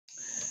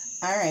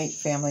All right,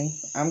 family.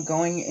 I'm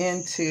going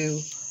into,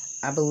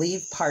 I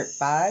believe, part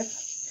 5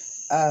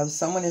 of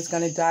Someone is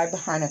going to Die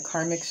Behind a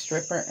Karmic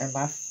Stripper, and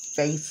my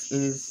face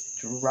is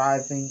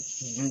driving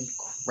me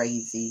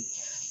crazy.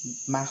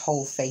 My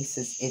whole face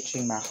is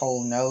itching. My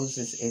whole nose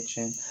is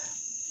itching.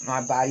 My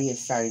body is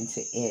starting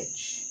to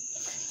itch.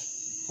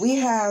 We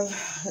have,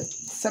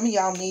 some of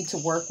y'all need to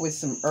work with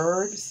some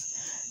herbs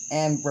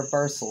and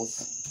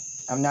reversals.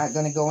 I'm not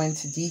going to go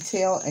into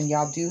detail, and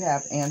y'all do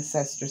have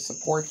ancestor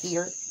support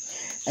here.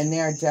 And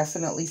there are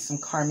definitely some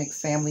karmic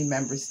family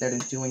members that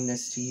are doing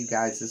this to you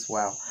guys as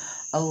well.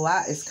 A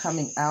lot is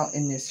coming out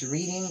in this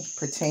reading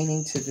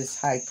pertaining to this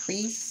high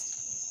priest.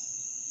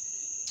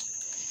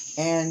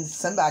 And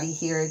somebody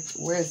here,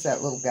 where's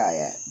that little guy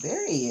at?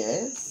 There he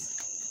is.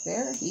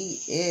 There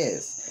he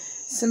is.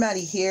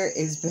 Somebody here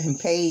is being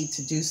paid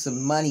to do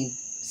some money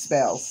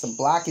spells, some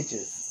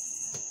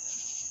blockages.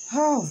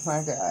 Oh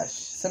my gosh.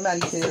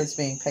 Somebody here is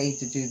being paid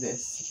to do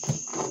this.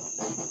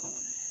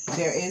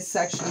 There is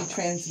sexually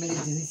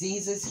transmitted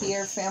diseases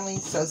here, family.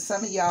 So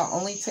some of y'all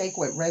only take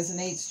what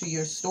resonates to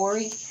your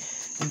story.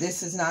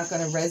 This is not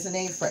going to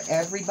resonate for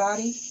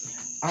everybody.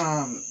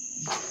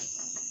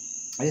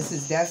 This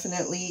is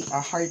definitely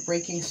a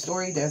heartbreaking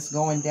story that's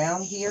going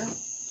down here.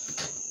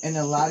 And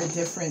a lot of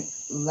different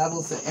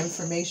levels of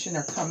information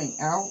are coming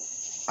out.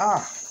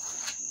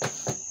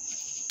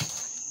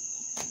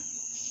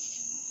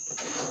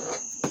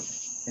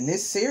 And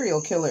this serial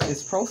killer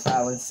is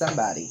profiling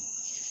somebody.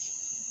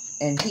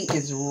 And he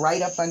is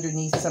right up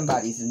underneath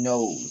somebody's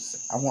nose.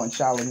 I want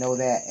y'all to know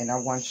that. And I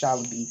want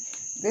y'all to be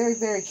very,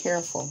 very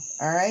careful.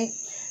 All right?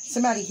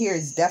 Somebody here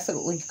is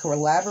definitely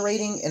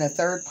collaborating in a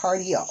third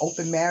party, an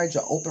open marriage,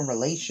 an open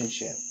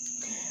relationship.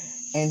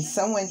 And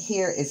someone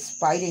here is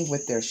fighting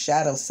with their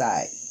shadow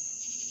side.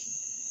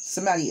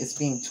 Somebody is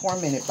being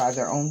tormented by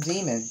their own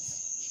demons.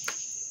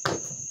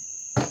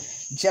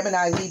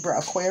 Gemini, Libra,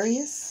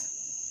 Aquarius.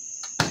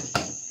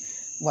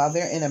 While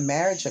they're in a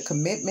marriage, a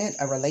commitment,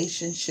 a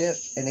relationship,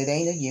 and it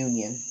ain't a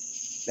union.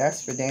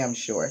 That's for damn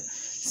sure.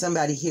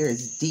 Somebody here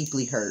is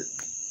deeply hurt.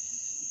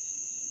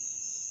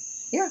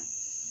 Yeah,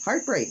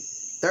 heartbreak.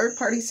 Third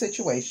party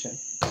situation.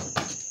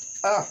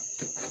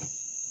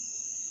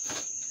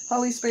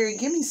 Holy Spirit,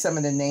 give me some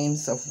of the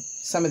names of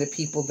some of the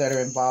people that are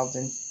involved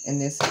in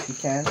this if you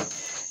can.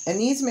 And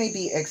these may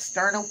be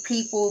external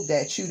people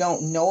that you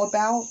don't know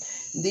about.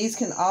 These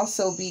can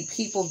also be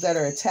people that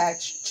are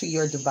attached to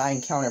your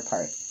divine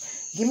counterpart.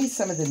 Give me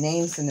some of the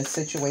names and the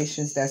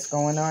situations that's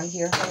going on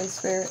here, Holy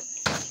Spirit,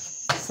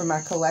 for my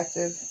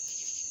collective.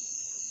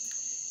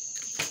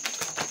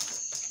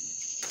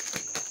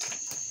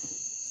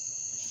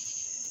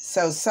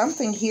 So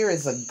something here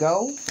is a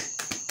go.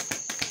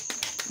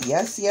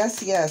 Yes,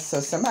 yes, yes. So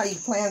somebody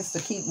plans to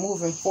keep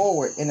moving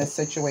forward in a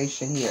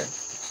situation here.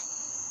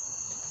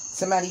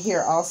 Somebody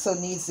here also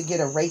needs to get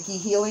a Reiki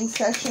healing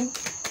session.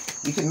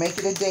 You can make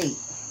it a date.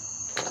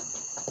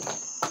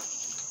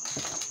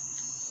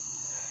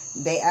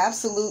 They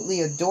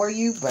absolutely adore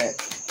you, but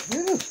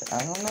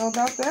I don't know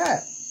about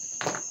that.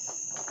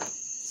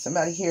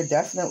 Somebody here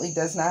definitely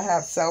does not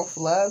have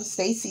self-love.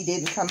 Stacy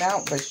didn't come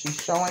out, but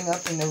she's showing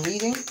up in the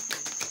reading.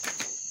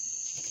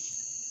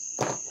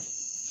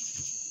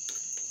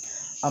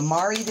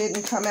 Amari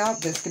didn't come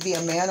out. This could be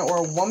a man or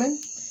a woman.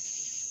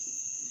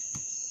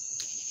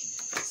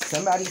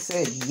 Somebody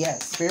said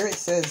yes. Spirit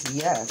says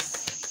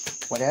yes.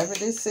 Whatever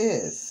this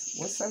is.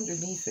 What's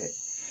underneath it?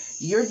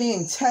 You're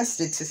being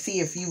tested to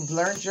see if you've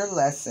learned your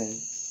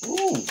lesson.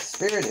 Ooh,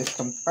 Spirit is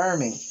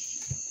confirming.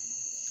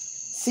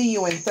 See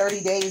you in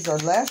 30 days or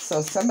less.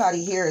 So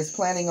somebody here is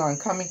planning on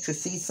coming to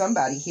see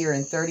somebody here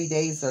in 30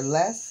 days or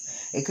less.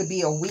 It could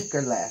be a week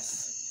or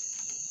less.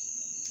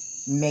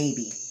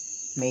 Maybe.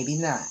 Maybe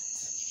not.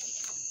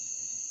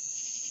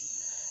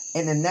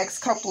 In the next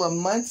couple of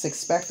months,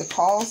 expect a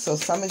call. So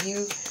some of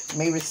you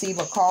may receive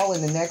a call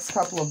in the next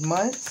couple of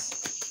months.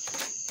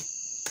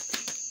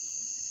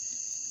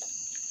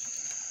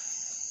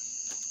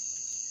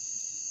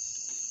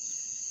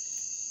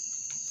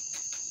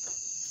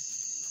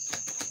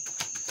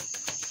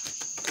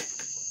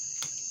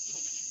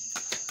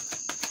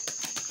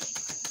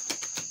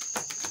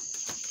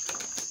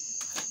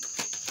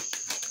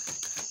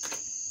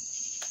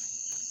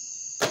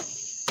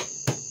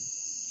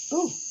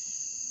 Ooh.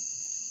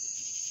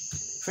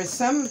 For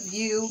some of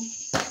you,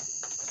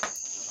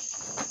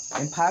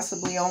 and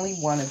possibly only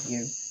one of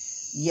you,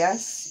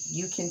 yes,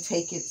 you can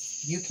take it,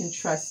 you can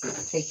trust it,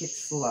 take it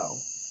slow.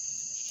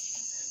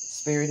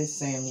 Spirit is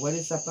saying, what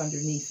is up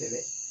underneath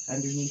it?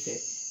 Underneath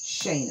it,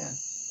 Shayna.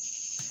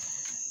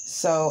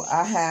 So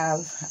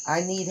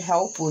I need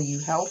help. Will you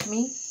help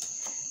me?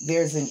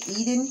 There's an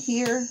Eden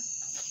here.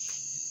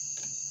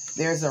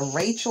 There's a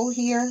Rachel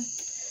here.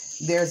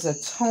 There's a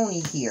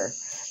Tony here.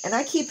 And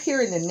I keep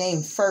hearing the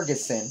name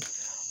Ferguson,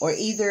 or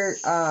either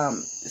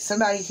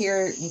somebody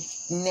here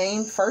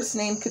named, first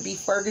name could be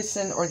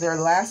Ferguson, or their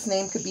last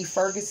name could be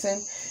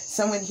Ferguson.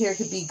 Someone here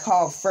could be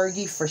called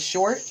Fergie for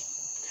short.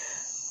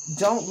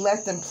 Don't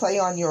let them play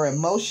on your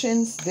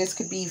emotions. This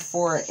could be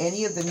for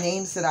any of the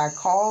names that I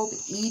called.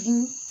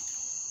 Eden,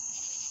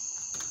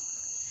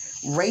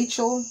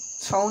 Rachel,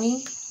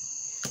 Tony,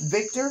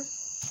 Victor,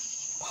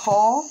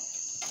 Paul.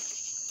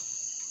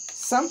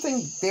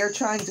 Something they're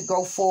trying to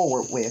go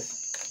forward with.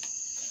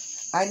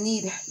 I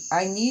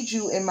need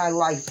you in my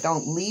life.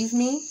 Don't leave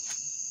me.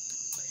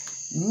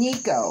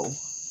 Nico,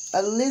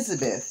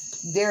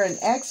 Elizabeth, they're an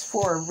ex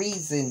for a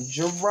reason.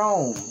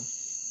 Jerome,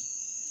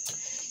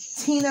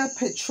 Tina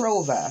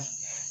Petrova,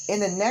 in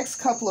the next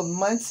couple of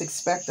months,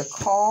 expect a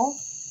call.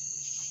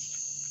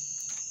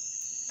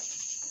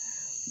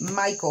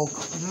 Michael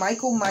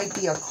might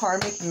be a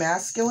karmic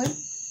masculine,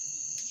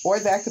 or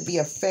that could be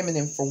a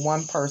feminine for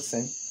one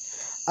person.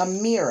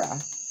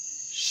 Amira,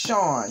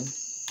 Sean,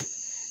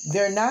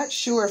 they're not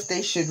sure if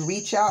they should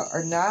reach out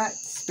or not.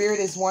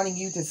 Spirit is wanting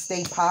you to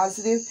stay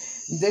positive.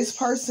 This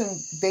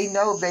person, they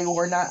know they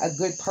were not a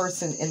good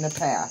person in the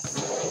past.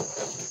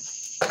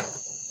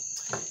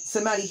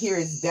 Somebody here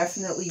is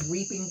definitely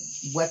reaping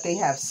what they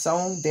have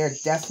sown. They're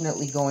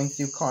definitely going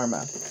through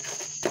karma.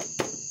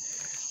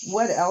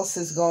 What else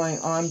is going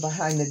on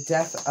behind the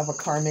death of a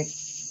karmic?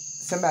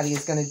 Somebody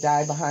is going to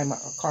die behind a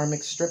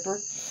karmic stripper.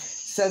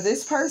 So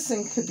this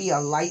person could be a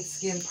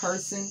light-skinned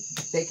person.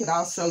 They could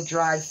also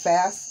drive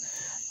fast.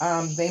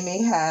 They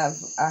may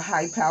have a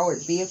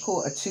high-powered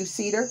vehicle, a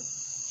two-seater.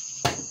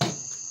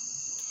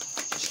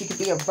 She could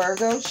be a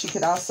Virgo. She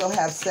could also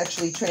have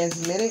sexually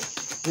transmitted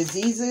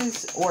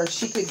diseases, or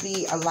she could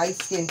be a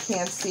light-skinned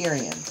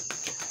Cancerian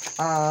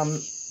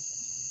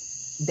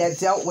that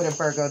dealt with a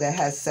Virgo that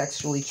has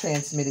sexually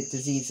transmitted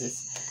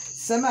diseases.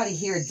 Somebody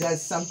here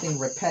does something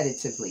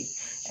repetitively.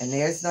 And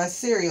there's no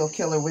serial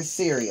killer with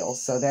cereal,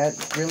 so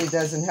that really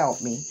doesn't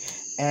help me.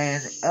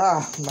 And,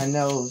 my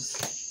nose.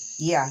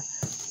 Yeah.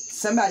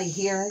 Somebody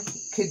here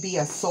could be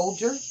a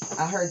soldier.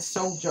 I heard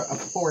soldier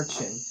of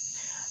fortune.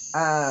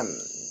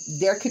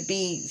 There could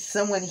be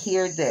someone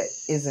here that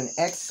is an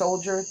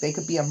ex-soldier. They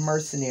could be a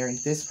mercenary.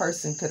 This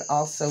person could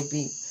also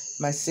be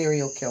my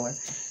serial killer.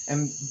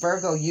 And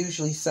Virgo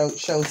usually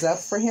shows up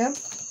for him.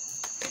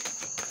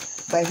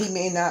 But he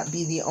may not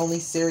be the only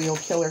serial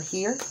killer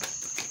here,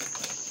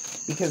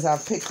 because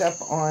I've picked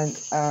up on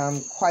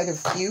quite a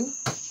few.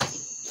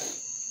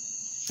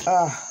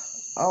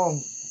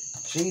 Oh,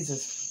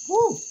 Jesus.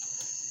 Woo.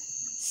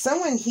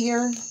 Someone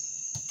here,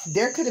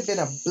 there could have been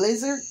a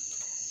blizzard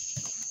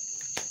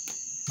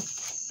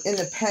in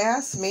the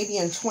past, maybe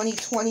in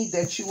 2020,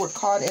 that you were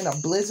caught in a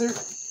blizzard,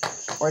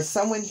 or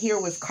someone here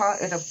was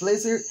caught in a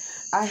blizzard.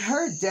 I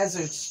heard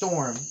desert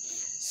storm.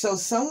 So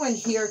someone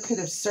here could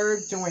have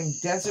served during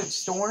desert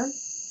storm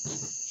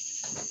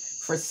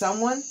for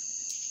someone.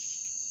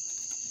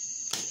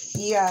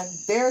 Yeah,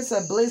 there's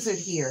a blizzard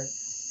here.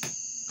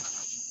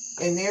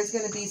 And there's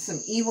going to be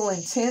some evil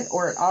intent,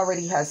 or it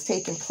already has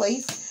taken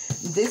place.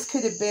 This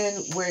could have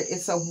been where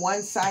it's a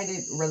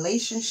one-sided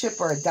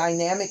relationship or a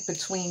dynamic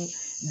between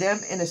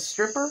them and a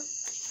stripper.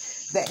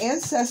 The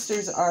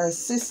ancestors are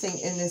assisting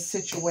in this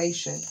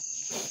situation.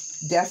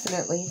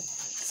 Definitely.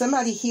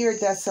 Somebody here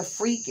that's a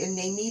freak and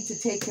they need to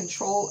take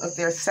control of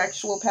their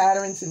sexual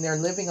patterns and they're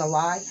living a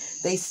lie.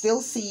 They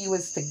still see you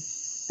as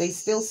they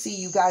still see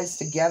you guys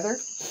together.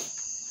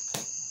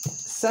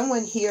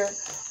 Someone here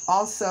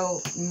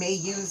also may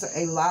use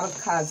a lot of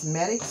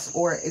cosmetics,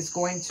 or is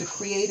going to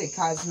create a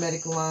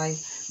cosmetic line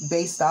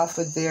based off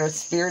of their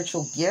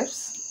spiritual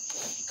gifts.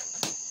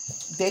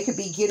 They could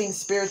be getting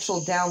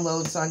spiritual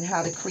downloads on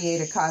how to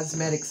create a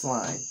cosmetics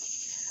line.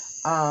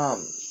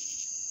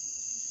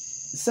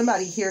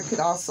 Somebody here could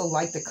also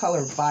like the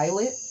color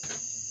violet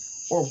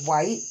or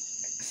white.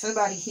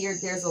 Somebody here,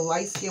 there's a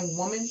light-skinned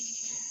woman.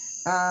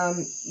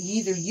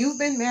 Either you've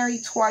been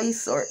married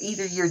twice, or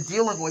either you're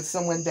dealing with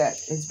someone that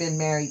has been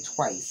married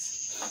twice.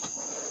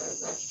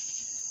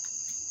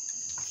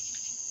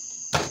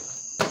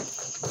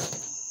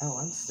 Oh,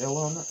 I'm still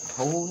on a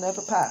whole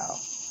nother pile.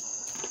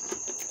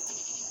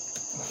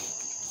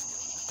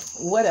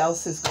 What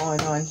else is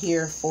going on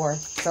here for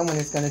someone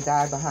who's going to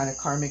die behind a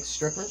karmic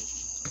stripper?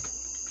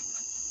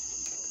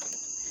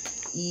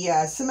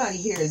 Yeah, somebody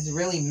here is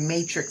really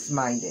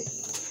matrix-minded.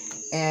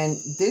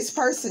 And this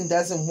person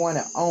doesn't want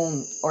to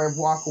own or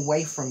walk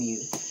away from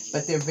you,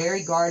 but they're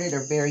very guarded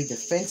or very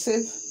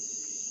defensive.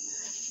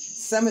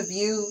 Some of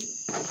you,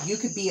 you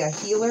could be a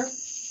healer,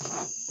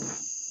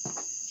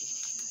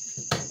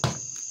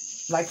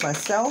 like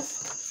myself.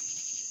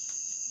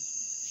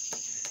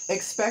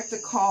 Expect a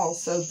call.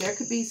 So there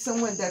could be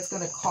someone that's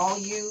going to call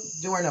you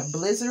during a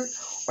blizzard,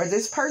 or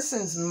this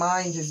person's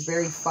mind is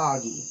very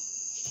foggy.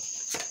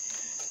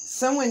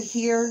 Someone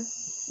here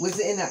was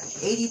in an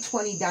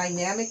 80-20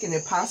 dynamic, and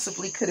it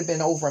possibly could have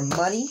been over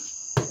money.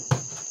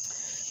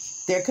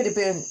 There could have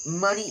been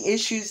money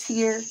issues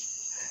here.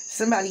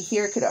 Somebody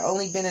here could have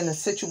only been in a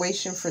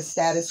situation for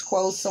status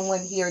quo.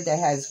 Someone here that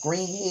has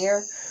green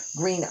hair,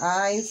 green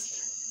eyes,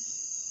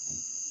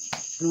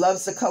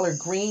 loves the color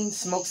green,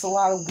 smokes a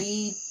lot of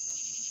weed,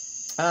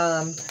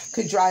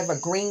 could drive a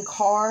green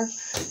car,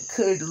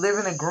 could live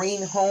in a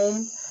green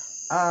home.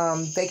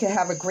 They could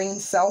have a green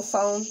cell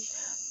phone.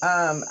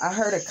 I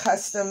heard a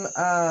custom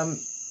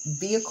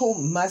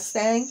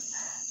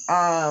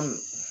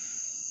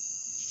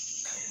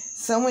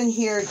some Someone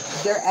here,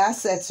 their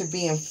assets are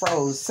being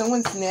froze.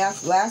 Someone's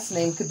last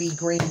name could be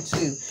Green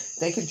too.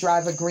 They could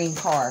drive a green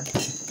car.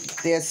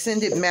 The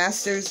ascended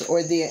masters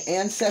or their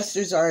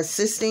ancestors are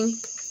assisting.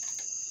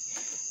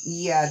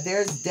 Yeah,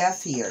 there's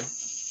death here.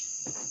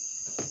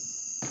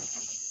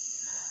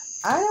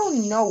 I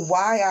don't know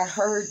why I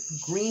heard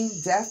green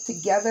death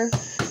together.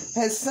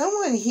 Has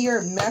someone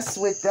here messed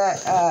with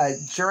that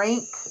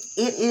drink?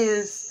 It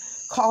is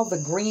called the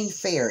Green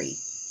Fairy.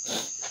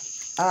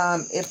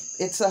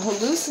 It's a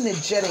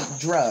hallucinogenic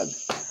drug,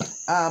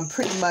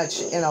 pretty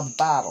much in a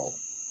bottle.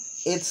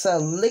 It's a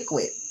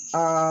liquid.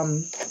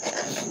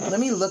 Let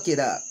me look it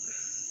up.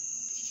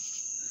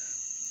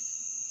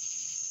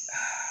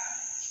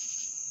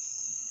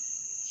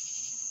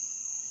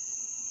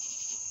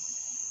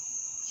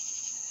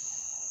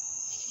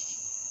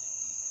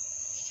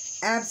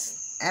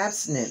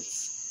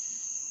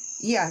 Abstinence.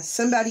 Yeah,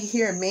 somebody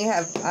here may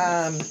have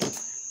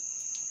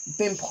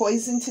been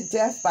poisoned to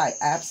death by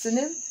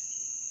abstinence,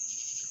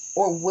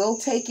 or will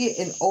take it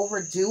and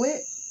overdo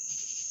it.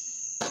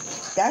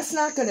 That's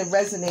not going to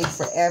resonate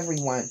for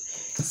everyone.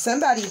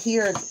 Somebody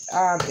here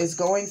is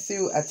going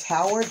through a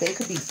tower. They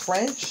could be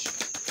French.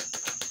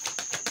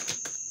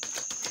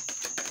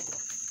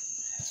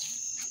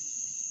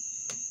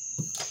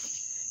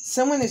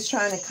 Someone is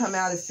trying to come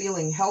out of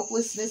feeling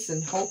helplessness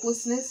and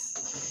hopelessness.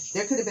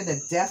 There could have been a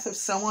death of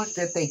someone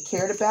that they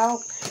cared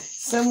about.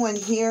 Someone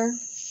here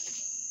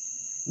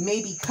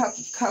may be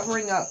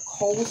covering up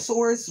cold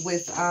sores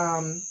with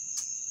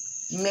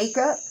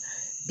makeup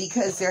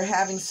because they're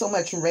having so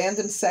much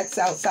random sex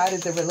outside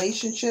of the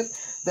relationship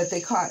that they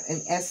caught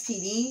an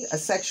STD, a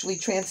sexually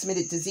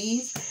transmitted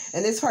disease.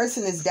 And this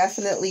person is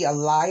definitely a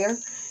liar.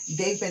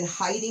 They've been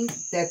hiding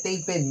that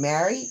they've been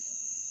married.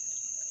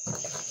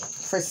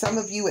 For some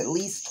of you, at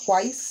least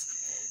twice.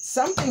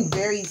 Something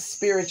very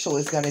spiritual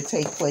is going to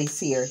take place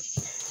here.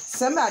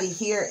 Somebody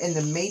here in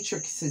the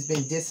matrix has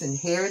been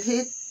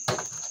disinherited.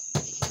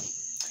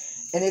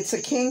 And it's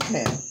a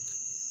kingpin.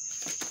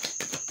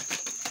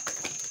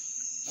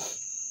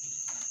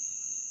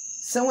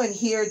 Someone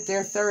here,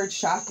 their third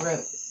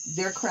chakra,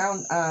 their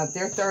crown,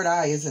 their third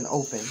eye isn't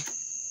open.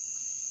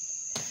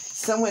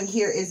 Someone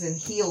here isn't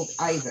healed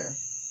either.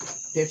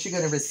 That you're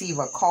going to receive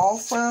a call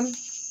from.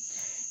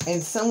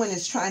 And someone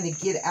is trying to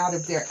get out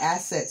of their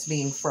assets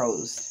being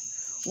froze.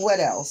 What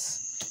else?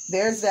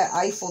 There's that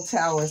Eiffel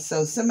Tower.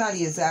 So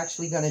somebody is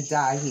actually going to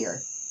die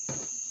here.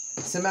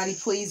 Somebody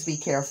please be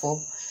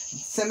careful.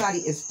 Somebody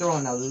is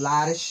throwing a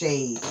lot of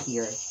shade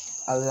here.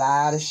 A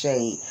lot of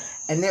shade.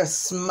 And they're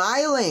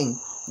smiling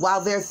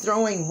while they're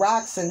throwing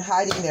rocks and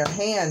hiding their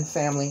hand,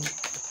 family.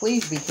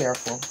 Please be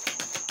careful.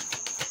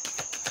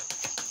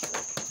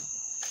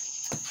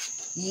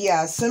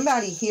 Yeah,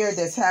 somebody here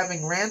that's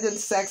having random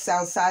sex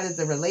outside of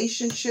the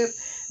relationship,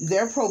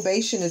 their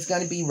probation is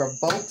going to be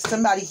revoked.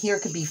 Somebody here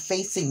could be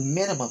facing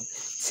minimum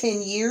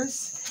 10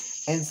 years.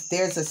 And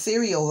there's a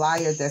serial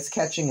liar that's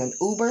catching an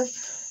Uber.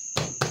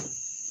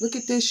 Look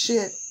at this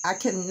shit. I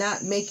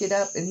cannot make it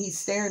up. And he's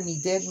staring me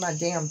dead in my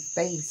damn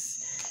face.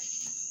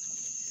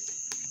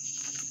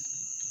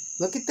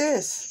 Look at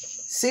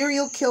this.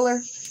 Serial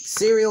killer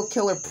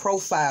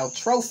profile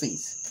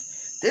trophies.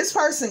 This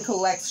person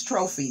collects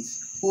trophies.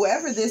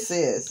 Whoever this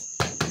is.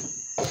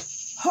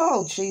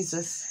 Oh,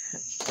 Jesus.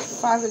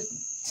 Father,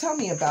 tell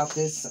me about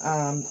this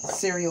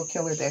serial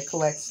killer that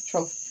collects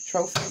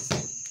trophies.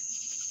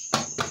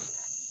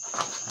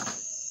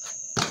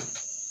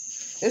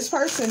 This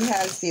person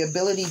has the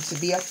ability to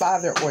be a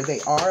father, or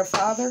they are a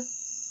father.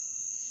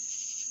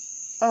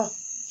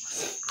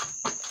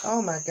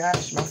 Oh my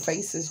gosh, my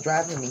face is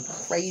driving me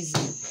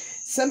crazy.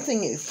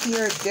 Something is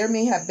here. There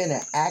may have been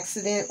an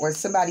accident, or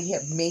somebody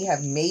may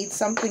have made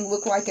something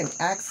look like an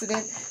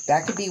accident.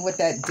 That could be what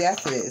that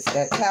death is,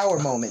 that tower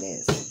moment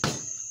is.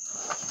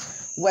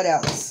 What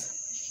else?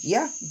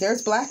 Yeah,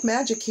 there's black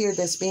magic here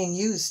that's being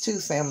used too,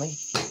 family.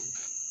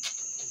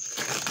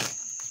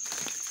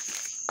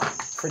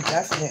 For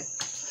definite.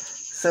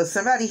 So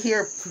somebody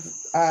here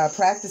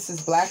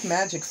practices black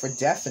magic for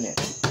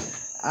definite.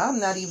 I'm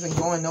not even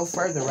going no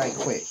further right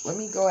quick. Let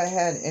me go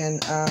ahead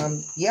and,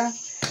 yeah.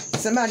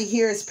 Somebody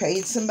here has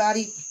paid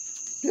somebody.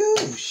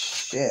 Ooh,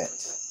 shit.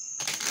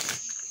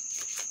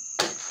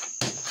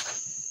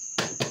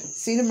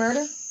 See the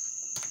murder?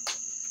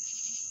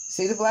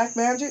 See the black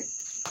magic?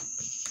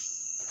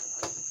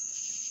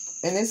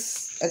 And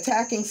it's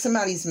attacking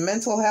somebody's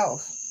mental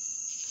health.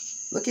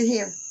 Look at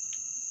here.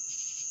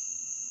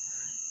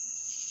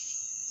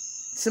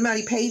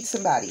 Somebody paid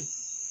somebody.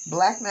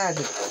 Black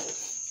magic.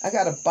 I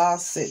got a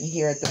boss sitting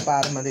here at the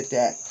bottom of the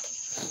deck.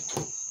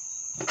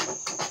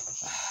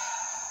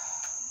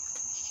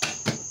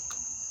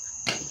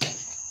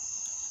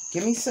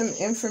 Give me some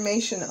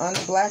information on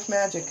the black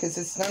magic, because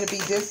it's going to be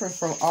different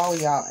from all of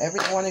y'all. Every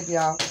one of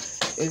y'all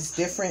is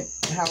different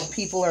how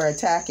people are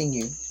attacking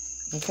you.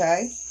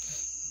 Okay?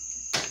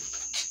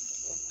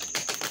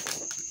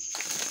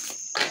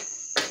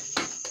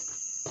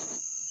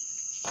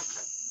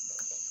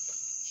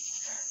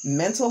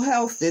 Mental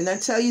health. Didn't I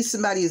tell you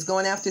somebody is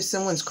going after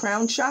someone's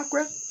crown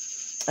chakra?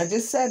 I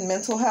just said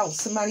mental health.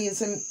 Somebody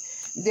is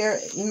they're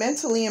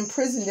mentally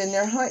imprisoned in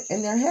their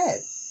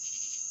head.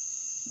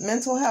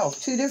 Mental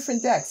health. 2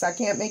 different decks. I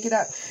can't make it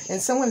up.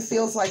 And someone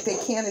feels like they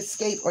can't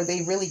escape, or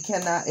they really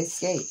cannot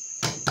escape.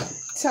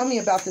 Tell me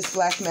about this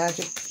black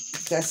magic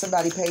that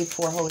somebody paid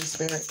for, Holy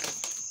Spirit.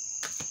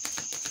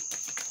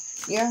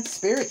 Yeah,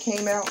 Spirit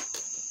came out.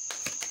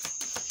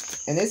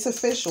 And it's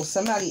official.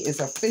 Somebody is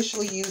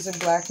officially using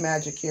black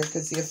magic here,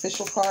 because the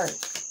official card.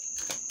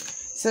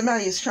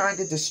 Somebody is trying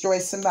to destroy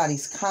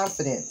somebody's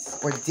confidence,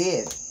 or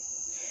did.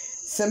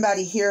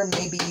 Somebody here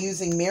may be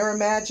using mirror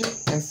magic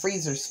and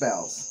freezer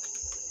spells.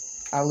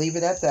 I'll leave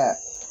it at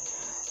that.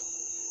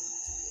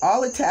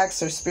 All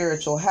attacks are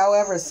spiritual.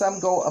 However, some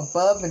go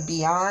above and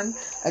beyond,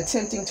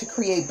 attempting to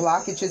create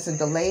blockages and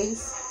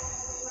delays.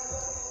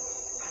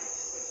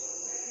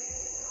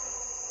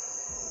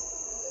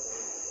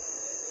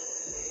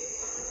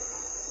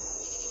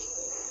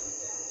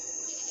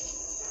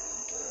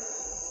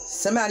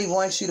 Somebody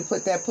wants you to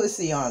put that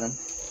pussy on them.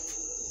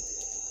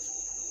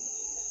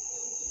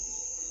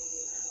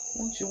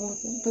 Won't you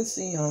want that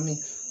pussy on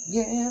me?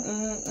 Yeah,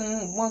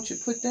 won't you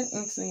put that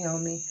pussy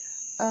on me?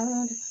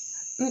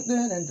 Won't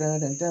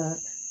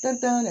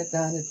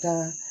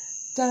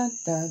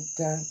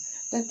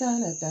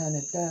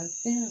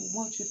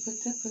you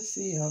put that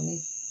pussy on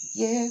me?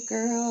 Yeah,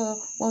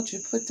 girl, won't you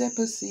put that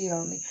pussy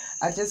on me?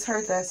 I just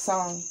heard that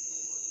song.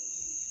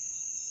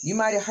 You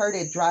might have heard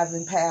it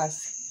driving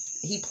past.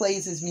 He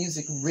plays his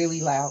music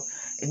really loud,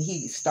 and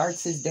he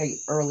starts his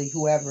day early,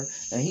 whoever,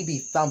 and he be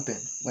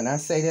thumping. When I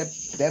say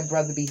that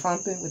brother be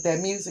humping with that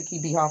music, he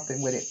be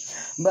humping with it.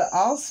 But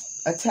all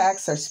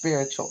attacks are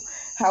spiritual.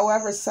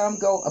 However, some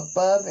go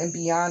above and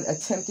beyond,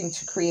 attempting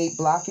to create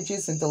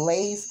blockages and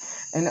delays,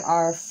 and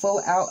are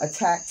full-out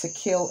attack to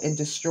kill and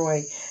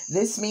destroy.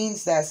 This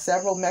means that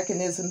several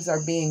mechanisms are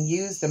being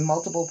used in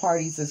multiple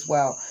parties as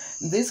well.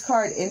 This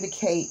card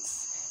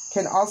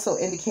can also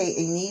indicate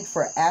a need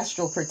for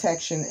astral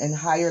protection and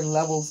higher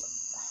level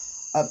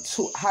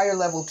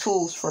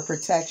tools for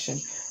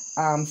protection,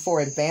 for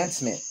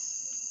advancement,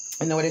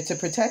 in order to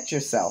protect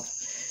yourself.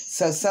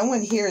 So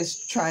someone here is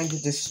trying to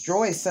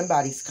destroy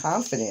somebody's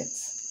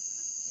confidence,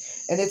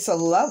 and it's a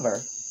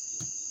lover.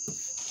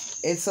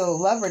 It's a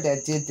lover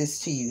that did this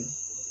to you.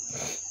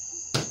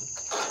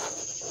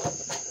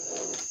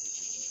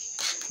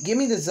 Give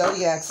me the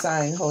zodiac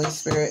sign, Holy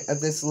Spirit,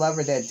 of this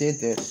lover that did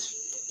this.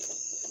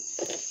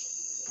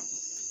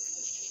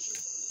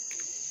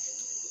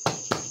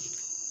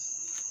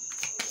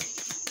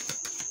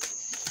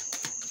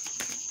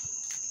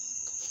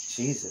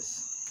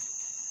 Jesus.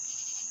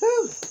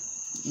 Whew.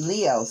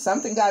 Leo,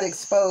 something got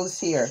exposed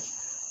here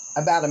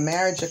about a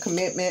marriage, a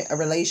commitment, a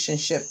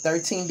relationship.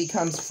 13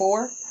 becomes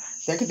 4.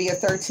 There could be a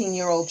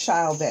 13-year-old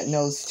child that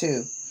knows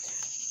too.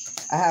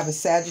 I have a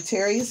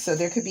Sagittarius, so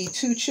there could be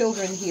 2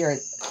 children here.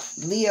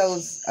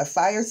 Leo's,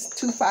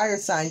 2 fire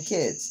sign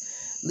kids.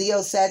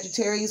 Leo,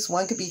 Sagittarius,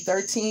 one could be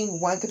 13,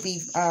 one could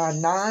be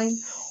 9,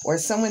 or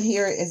someone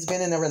here has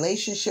been in a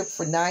relationship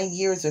for 9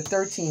 years or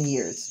 13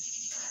 years.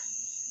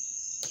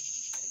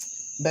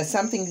 But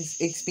something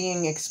is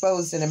being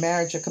exposed in a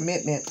marriage or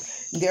commitment.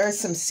 There are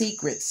some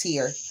secrets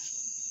here.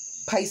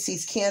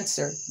 Pisces,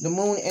 Cancer, the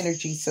moon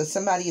energy. So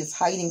somebody is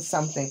hiding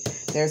something.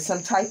 There's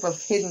some type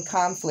of hidden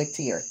conflict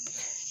here.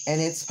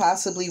 And it's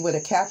possibly with a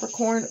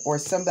Capricorn or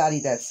somebody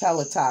that's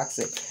hella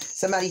toxic.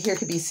 Somebody here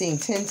could be seeing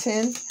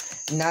 1010,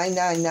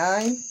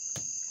 999,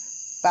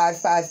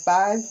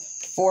 555,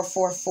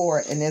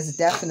 444. And there's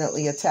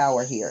definitely a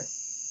tower here.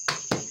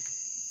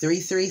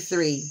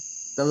 333,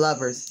 the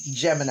lovers,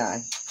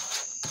 Gemini.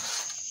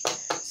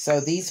 So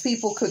these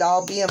people could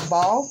all be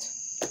involved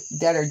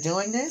that are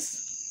doing this.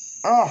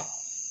 Oh,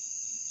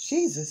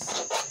 Jesus.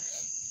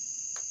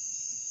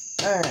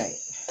 All right.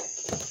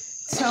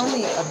 Tell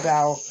me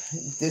about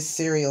this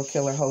serial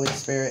killer, Holy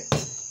Spirit.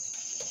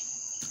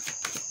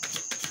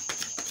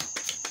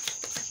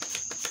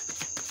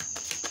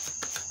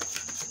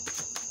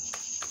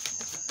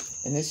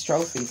 And this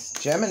trophies.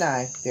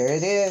 Gemini. There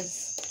it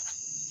is.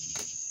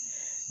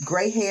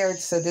 Gray-haired.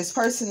 So this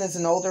person is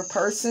an older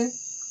person.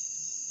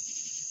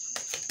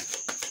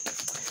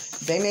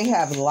 They may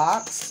have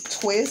locks,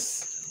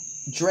 twists,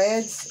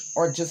 dreads,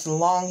 or just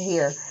long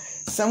hair.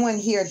 Someone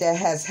here that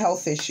has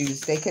health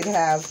issues. They could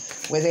have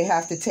where they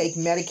have to take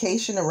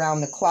medication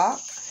around the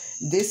clock.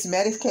 This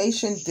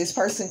medication, this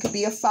person could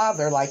be a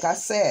father, like I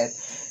said.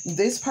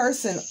 This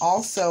person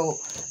also,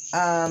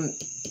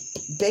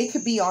 they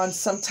could be on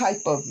some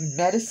type of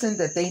medicine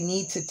that they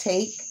need to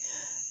take,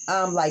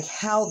 like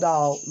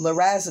Haldol,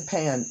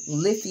 lorazepam,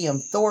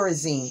 lithium,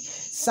 thorazine,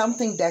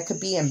 something that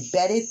could be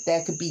embedded,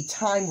 that could be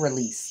time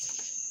released.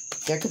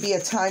 There could be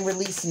a time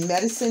release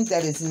medicine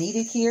that is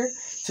needed here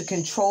to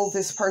control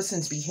this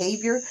person's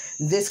behavior.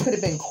 This could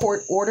have been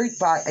court ordered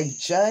by a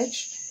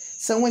judge.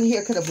 Someone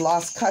here could have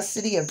lost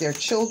custody of their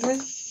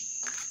children.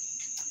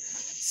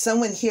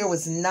 Someone here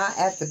was not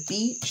at the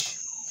beach,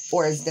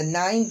 or is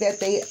denying that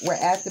they were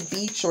at the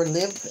beach, or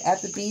lived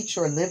at the beach,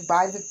 or lived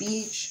by the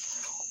beach,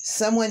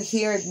 Someone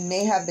here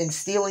may have been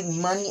stealing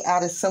money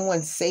out of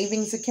someone's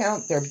savings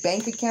account, their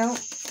bank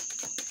account,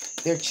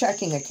 their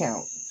checking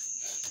account.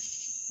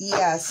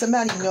 Yeah,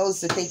 somebody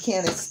knows that they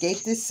can't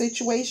escape this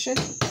situation.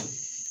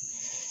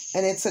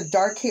 And it's a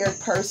dark-haired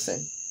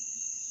person.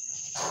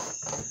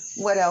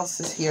 What else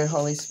is here,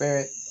 Holy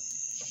Spirit,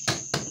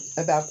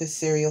 about this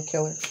serial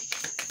killer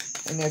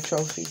and their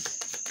trophies?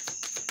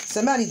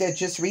 Somebody that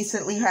just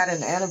recently had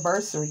an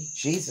anniversary.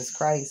 Jesus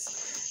Christ.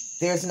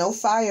 There's no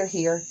fire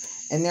here,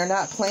 and they're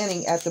not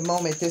planning at the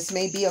moment. This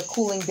may be a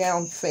cooling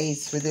down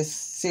phase for this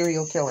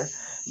serial killer,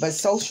 but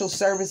social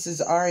services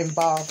are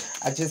involved.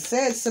 I just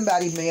said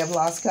somebody may have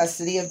lost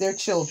custody of their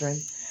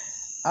children.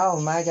 Oh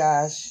my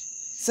gosh.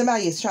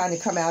 Somebody is trying to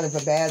come out of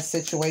a bad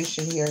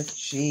situation here.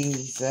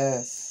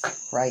 Jesus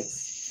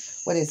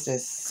Christ. What is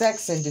this?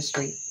 Sex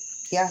industry.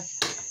 Yeah.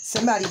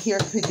 Somebody here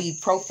could be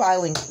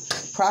profiling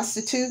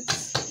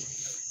prostitutes.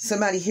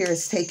 Somebody here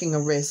is taking a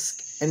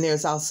risk. And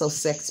there's also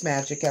sex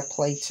magic at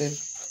play too.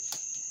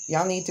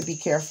 Y'all need to be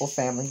careful,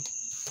 family.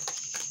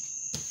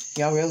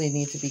 Y'all really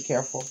need to be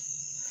careful.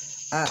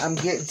 I'm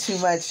getting too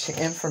much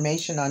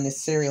information on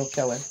this serial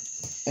killer.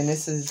 And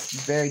this is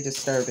very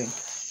disturbing.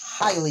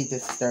 Highly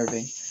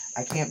disturbing.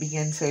 I can't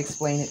begin to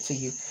explain it to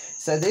you.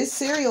 So this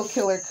serial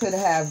killer could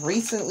have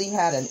recently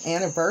had an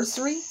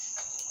anniversary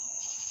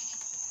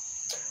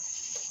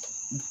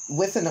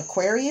with an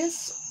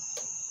Aquarius.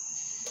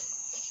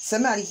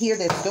 Somebody here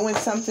that's doing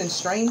something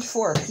strange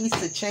for a piece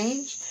of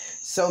change.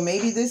 So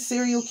maybe this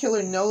serial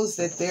killer knows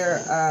that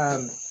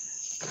their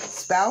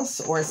spouse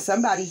or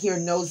somebody here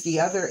knows the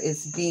other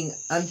is being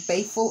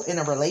unfaithful in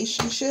a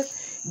relationship.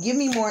 Give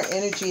me more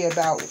energy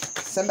about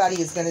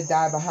somebody is going to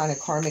die behind a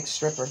karmic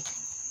stripper.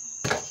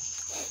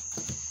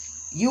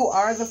 You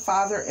are the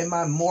father in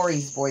my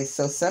Maury's voice.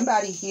 So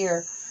somebody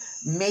here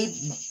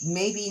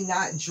maybe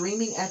not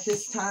dreaming at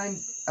this time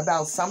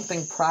about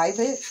something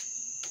private.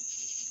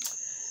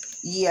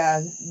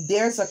 Yeah,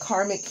 there's a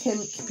karmic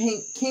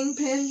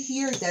kingpin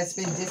here that's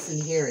been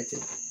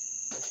disinherited.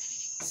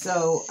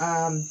 So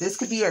this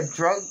could be a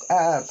drug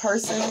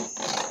person,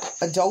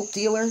 a dope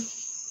dealer.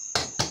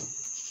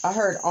 I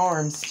heard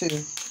arms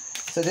too.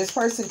 So this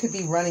person could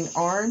be running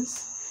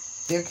arms.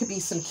 There could be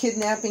some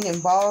kidnapping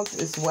involved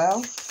as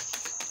well.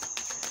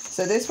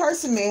 So this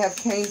person may have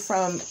came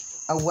from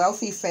a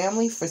wealthy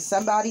family for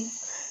somebody.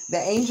 The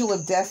angel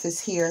of death is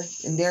here,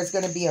 and there's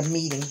going to be a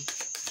meeting.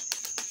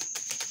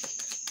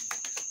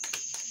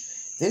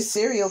 This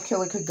serial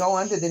killer could go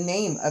under the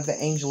name of the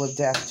angel of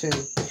death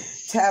too.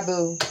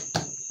 Taboo.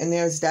 And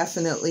there's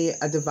definitely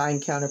a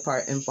divine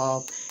counterpart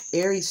involved.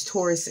 Aries,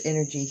 Taurus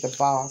energy, the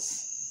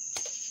boss.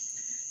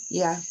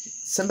 Yeah,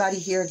 somebody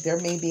here, there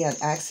may be an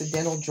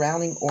accidental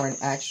drowning or an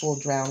actual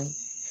drowning.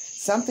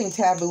 Something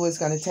taboo is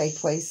going to take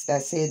place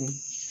that's hidden.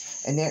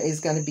 And there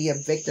is going to be a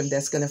victim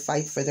that's going to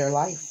fight for their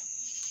life.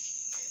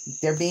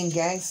 They're being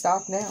gang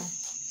stalked now.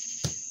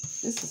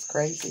 This is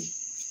crazy.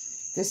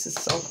 This is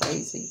so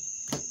crazy.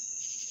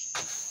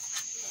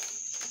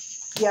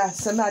 Yeah,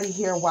 somebody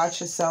here, watch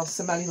yourself.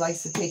 Somebody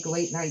likes to take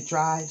late night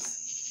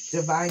drives.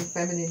 Divine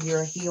Feminine,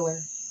 you're a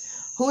healer.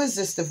 Who is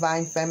this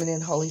Divine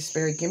Feminine, Holy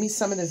Spirit? Give me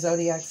some of the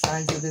zodiac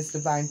signs of this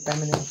Divine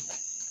Feminine.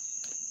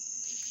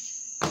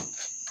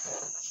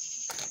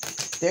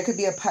 There could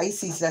be a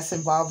Pisces that's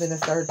involved in a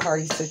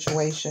third-party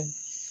situation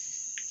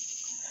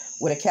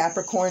with a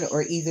Capricorn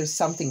or either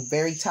something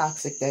very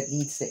toxic that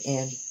needs to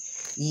end.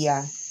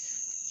 Yeah,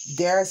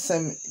 there's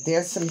some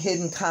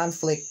hidden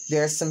conflict.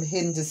 There's some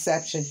hidden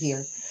deception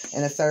here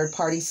in a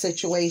third-party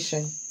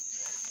situation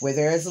where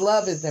there is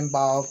love is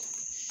involved.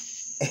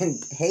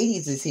 And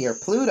Hades is here.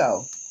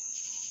 Pluto.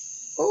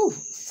 Ooh,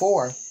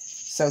 4.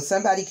 So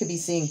somebody could be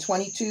seeing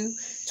 22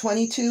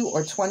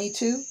 or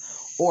 22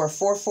 or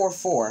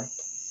 444.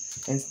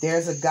 And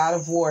there's a god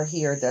of war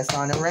here that's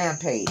on a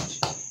rampage.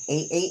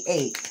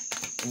 888.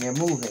 And they're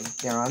moving.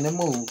 They're on the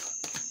move.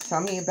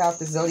 Tell me about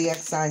the zodiac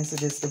signs of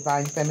this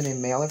Divine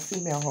Feminine, male or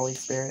female, Holy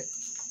Spirit.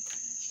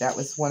 That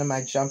was one of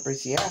my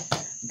jumpers. Yeah.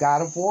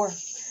 God of war.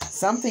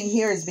 Something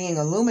here is being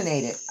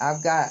illuminated.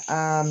 I've got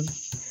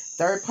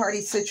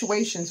third-party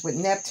situations with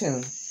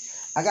Neptune.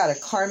 I got a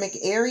karmic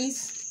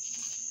Aries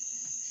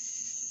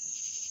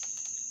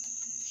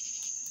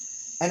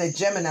and a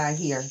Gemini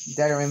here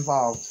that are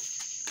involved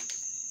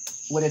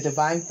with a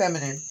Divine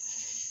Feminine.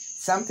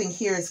 Something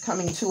here is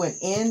coming to an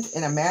end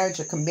in a marriage,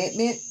 a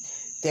commitment.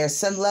 There's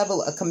some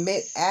level of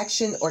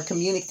action or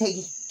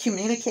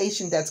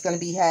communication that's going to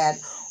be had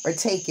or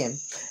taken.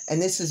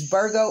 And this is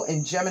Virgo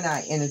and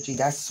Gemini energy.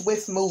 That's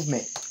swift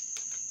movement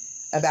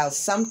about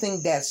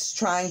something that's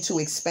trying to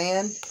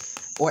expand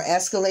or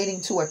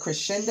escalating to a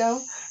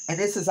crescendo. And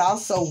this is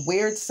also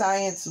weird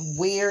science,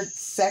 weird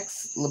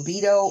sex,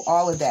 libido,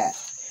 all of that.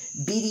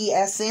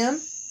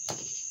 BDSM.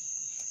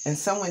 And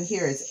someone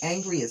here is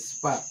angry as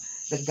fuck.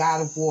 The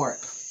god of war.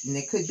 And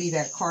it could be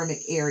that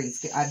karmic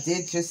Aries. I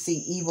did just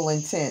see evil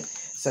intent.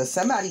 So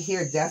somebody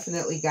here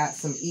definitely got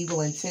some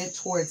evil intent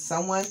towards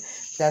someone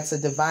that's a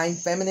Divine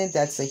Feminine,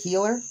 that's a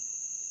healer.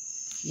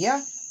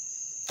 Yeah.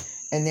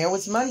 And there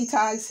was money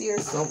ties here.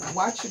 So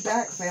watch your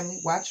back, family.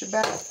 Watch your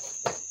back.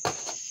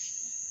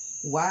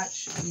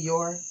 Watch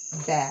your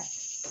back.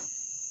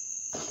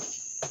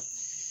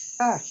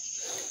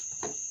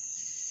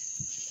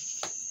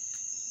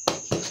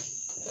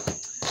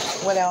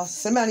 What else?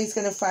 Somebody's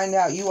going to find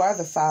out you are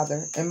the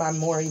father in my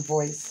Maury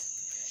voice.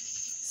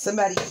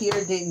 Somebody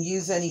here didn't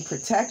use any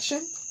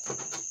protection.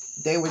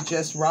 They were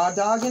just raw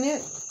dogging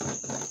it.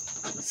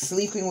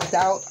 Sleeping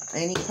without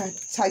any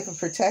type of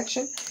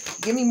protection.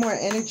 Give me more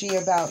energy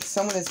about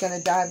someone that's going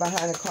to die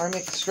behind a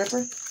karmic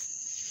stripper.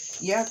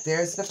 Yep,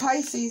 there's the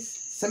Pisces.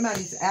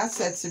 Somebody's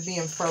assets are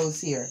being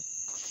froze here.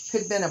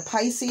 Could have been a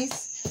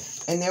Pisces.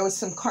 And there was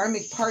some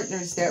karmic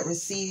partners that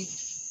received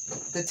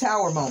the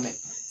tower moment.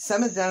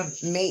 Some of them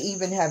may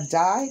even have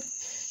died.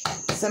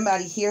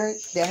 Somebody here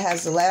that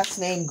has the last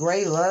name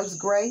Gray, loves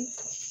Gray.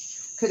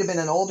 Could have been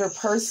an older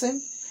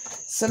person.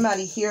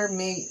 Somebody here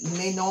may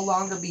no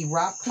longer be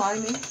rock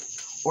climbing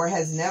or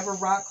has never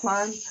rock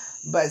climbed.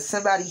 But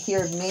somebody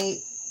here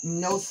may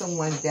know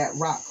someone that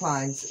rock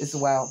climbs as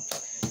well.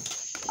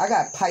 I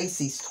got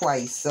Pisces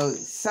twice. So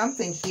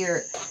something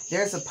here,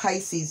 there's a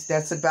Pisces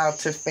that's about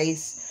to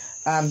face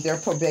their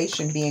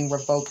probation being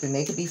revoked. And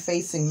they could be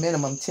facing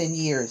minimum 10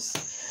 years.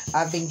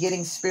 I've been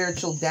getting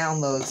spiritual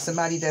downloads.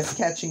 Somebody that's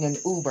catching an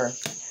Uber.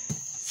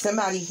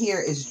 Somebody here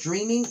is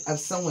dreaming of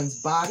someone's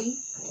body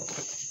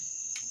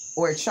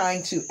or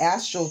trying to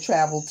astral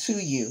travel to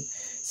you.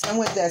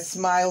 Someone that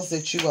smiles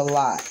at you a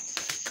lot.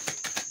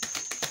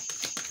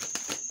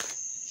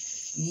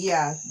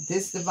 Yeah,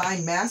 this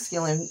divine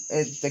masculine,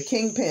 the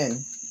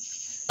kingpin.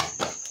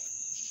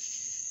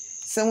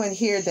 Someone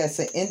here that's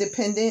an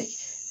independent.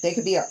 They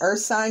could be an earth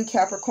sign,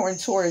 Capricorn,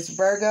 Taurus,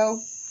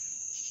 Virgo.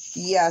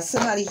 Yeah,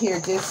 somebody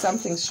here did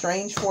something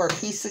strange for a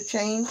piece of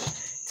change.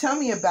 Tell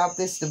me about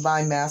this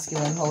divine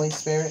masculine, Holy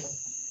Spirit.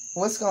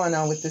 What's going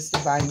on with this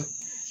divine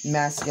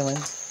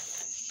masculine?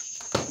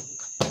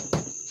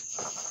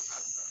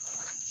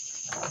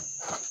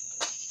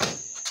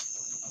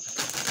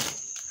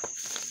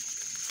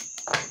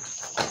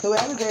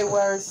 Whoever they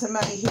were,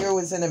 somebody here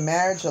was in a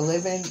marriage, a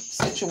living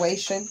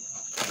situation.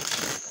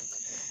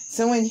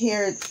 Someone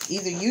here,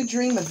 either you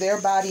dream of their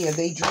body or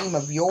they dream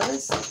of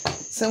yours.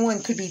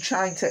 Someone could be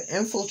trying to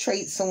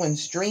infiltrate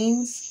someone's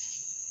dreams.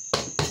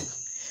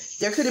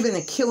 There could have been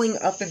a killing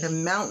up in the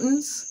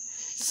mountains.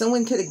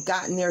 Someone could have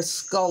gotten their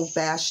skull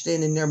bashed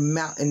in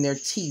and their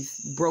teeth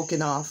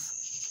broken off.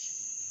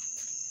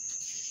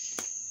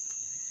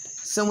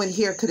 Someone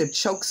here could have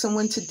choked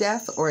someone to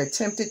death or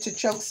attempted to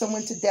choke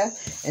someone to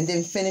death and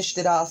then finished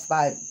it off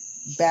by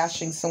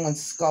bashing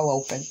someone's skull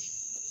open.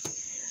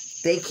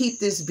 They keep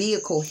this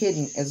vehicle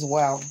hidden as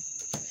well.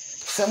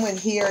 Someone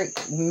here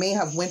may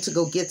have went to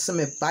go get some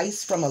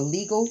advice from a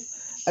legal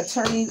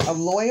attorney, a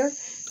lawyer.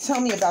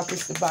 Tell me about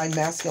this divine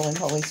masculine,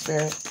 Holy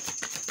Spirit.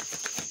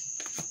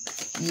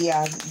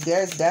 Yeah,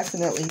 there's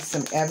definitely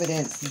some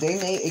evidence. They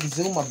may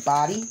exhume a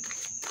body.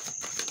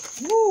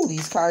 Woo,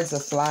 these cards are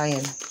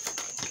flying.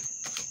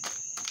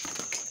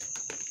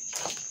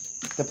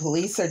 The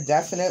police are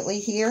definitely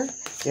here.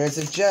 There's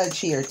a judge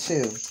here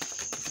too.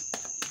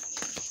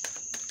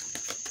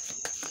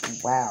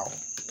 Wow.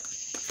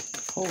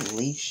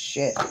 Holy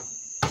shit.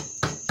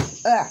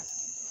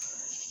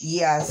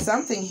 Yeah,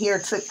 something here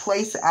took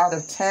place out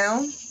of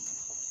town.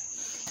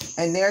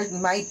 And there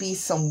might be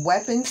some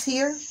weapons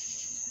here.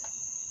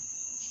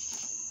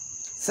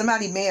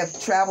 Somebody may have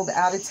traveled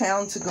out of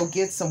town to go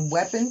get some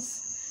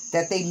weapons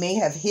that they may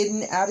have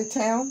hidden out of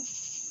town.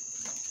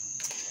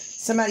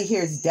 Somebody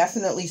here is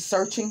definitely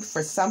searching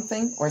for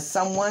something or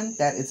someone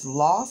that is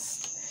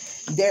lost.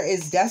 There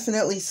is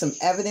definitely some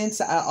evidence.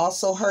 I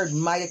also heard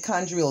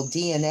mitochondrial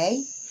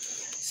DNA.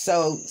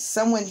 So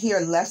someone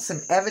here left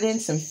some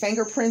evidence and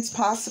fingerprints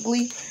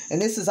possibly.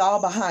 And this is all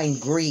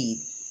behind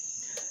greed.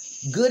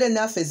 Good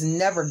enough is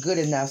never good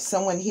enough.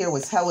 Someone here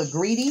was hella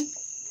greedy.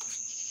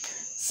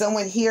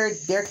 Someone here,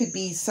 there could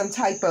be some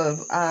type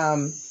of,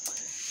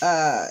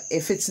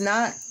 if it's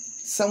not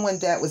someone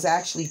that was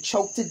actually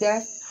choked to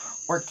death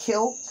or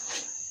killed,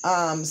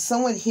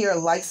 someone here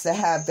likes to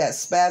have that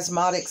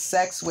spasmodic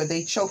sex where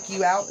they choke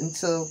you out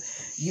until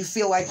you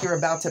feel like you're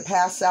about to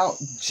pass out,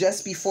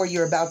 just before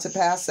you're about to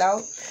pass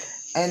out.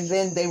 And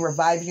then they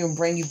revive you and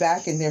bring you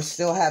back and they're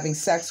still having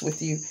sex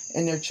with you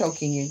and they're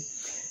choking you.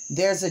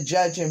 There's a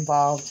judge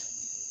involved.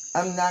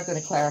 I'm not going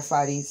to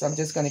clarify these. I'm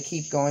just going to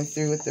keep going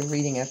through with the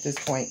reading at this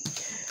point.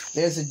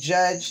 There's a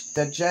judge.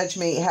 The judge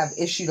may have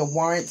issued a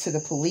warrant to the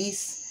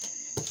police.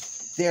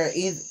 There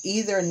is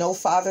either no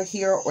father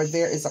here or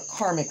there is a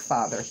karmic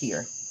father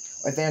here.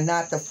 Or they're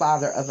not the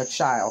father of a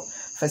child.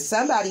 For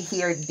somebody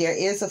here, there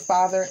is a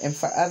father, and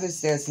for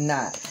others, there's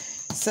not.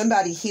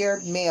 Somebody here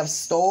may have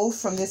stole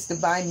from this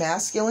divine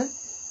masculine.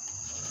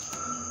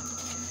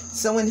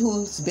 Someone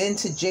who's been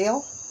to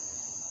jail.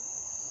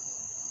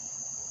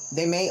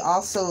 They may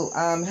also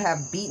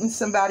have beaten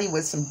somebody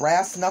with some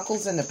brass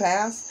knuckles in the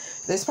past.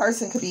 This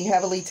person could be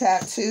heavily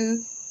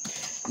tattooed.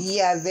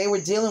 Yeah, they were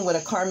dealing with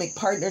a karmic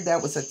partner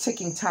that was a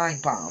ticking time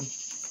bomb.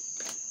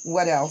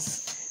 What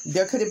else?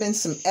 There could have been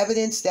some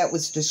evidence that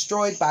was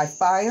destroyed by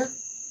fire.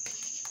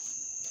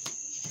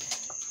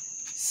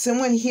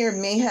 Someone here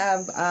may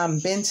have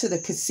been to the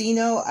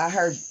casino. I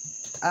heard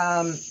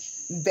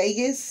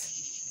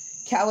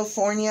Vegas,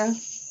 California,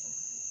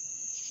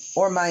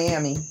 or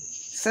Miami.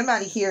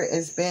 Somebody here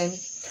has been,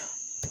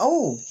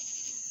 oh,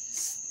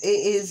 it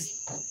is,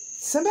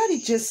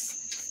 somebody just,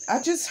 I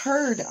just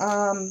heard,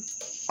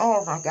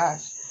 oh my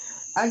gosh.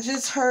 I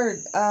just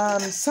heard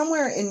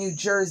somewhere in New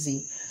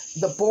Jersey,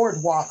 the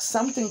boardwalk,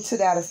 something to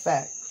that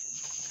effect.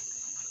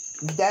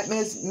 That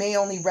may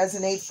only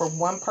resonate for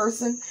one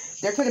person.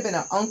 There could have been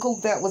an uncle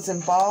that was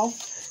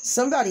involved.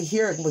 Somebody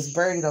here was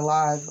buried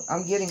alive.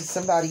 I'm getting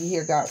somebody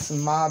here got some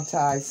mob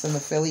ties, some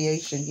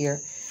affiliation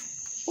here.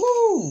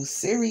 Woo!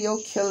 Serial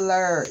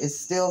killer is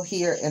still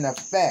here in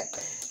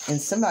effect.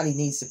 And somebody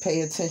needs to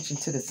pay attention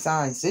to the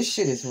signs. This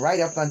shit is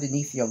right up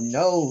underneath your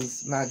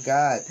nose. My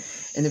God.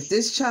 And if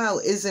this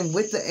child isn't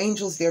with the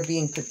angels, they're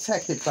being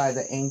protected by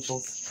the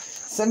angels.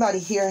 Somebody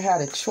here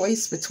had a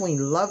choice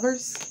between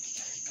lovers.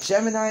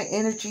 Gemini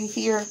energy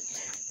here.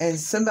 And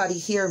somebody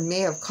here may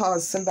have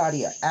caused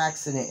somebody an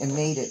accident and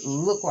made it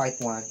look like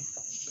one.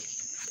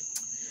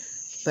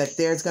 But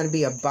there's going to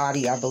be a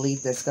body, I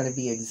believe, that's going to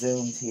be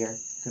exhumed here.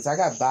 Because I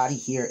got body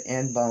here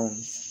and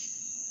bones.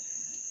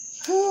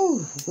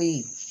 Whew,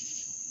 wee.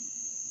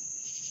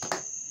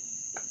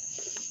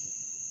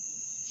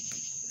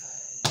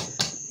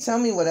 Tell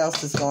me what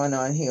else is going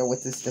on here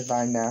with this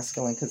divine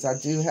masculine. Because I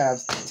do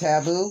have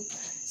taboo.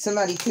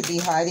 Somebody could be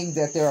hiding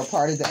that they're a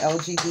part of the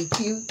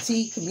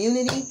LGBTQ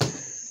community.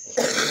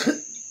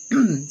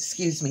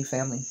 Excuse me,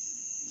 family.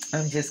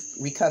 I'm just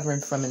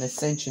recovering from an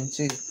ascension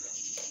too.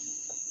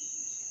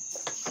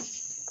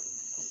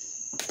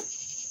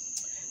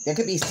 There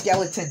could be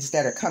skeletons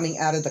that are coming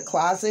out of the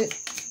closet.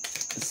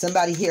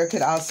 Somebody here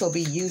could also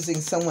be using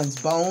someone's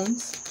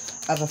bones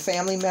of a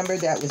family member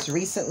that was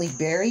recently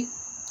buried.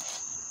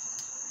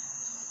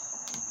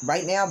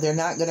 Right now, they're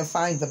not going to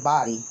find the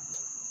body.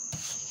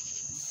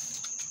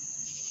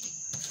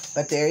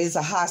 But there is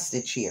a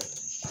hostage here.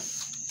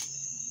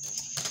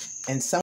 And some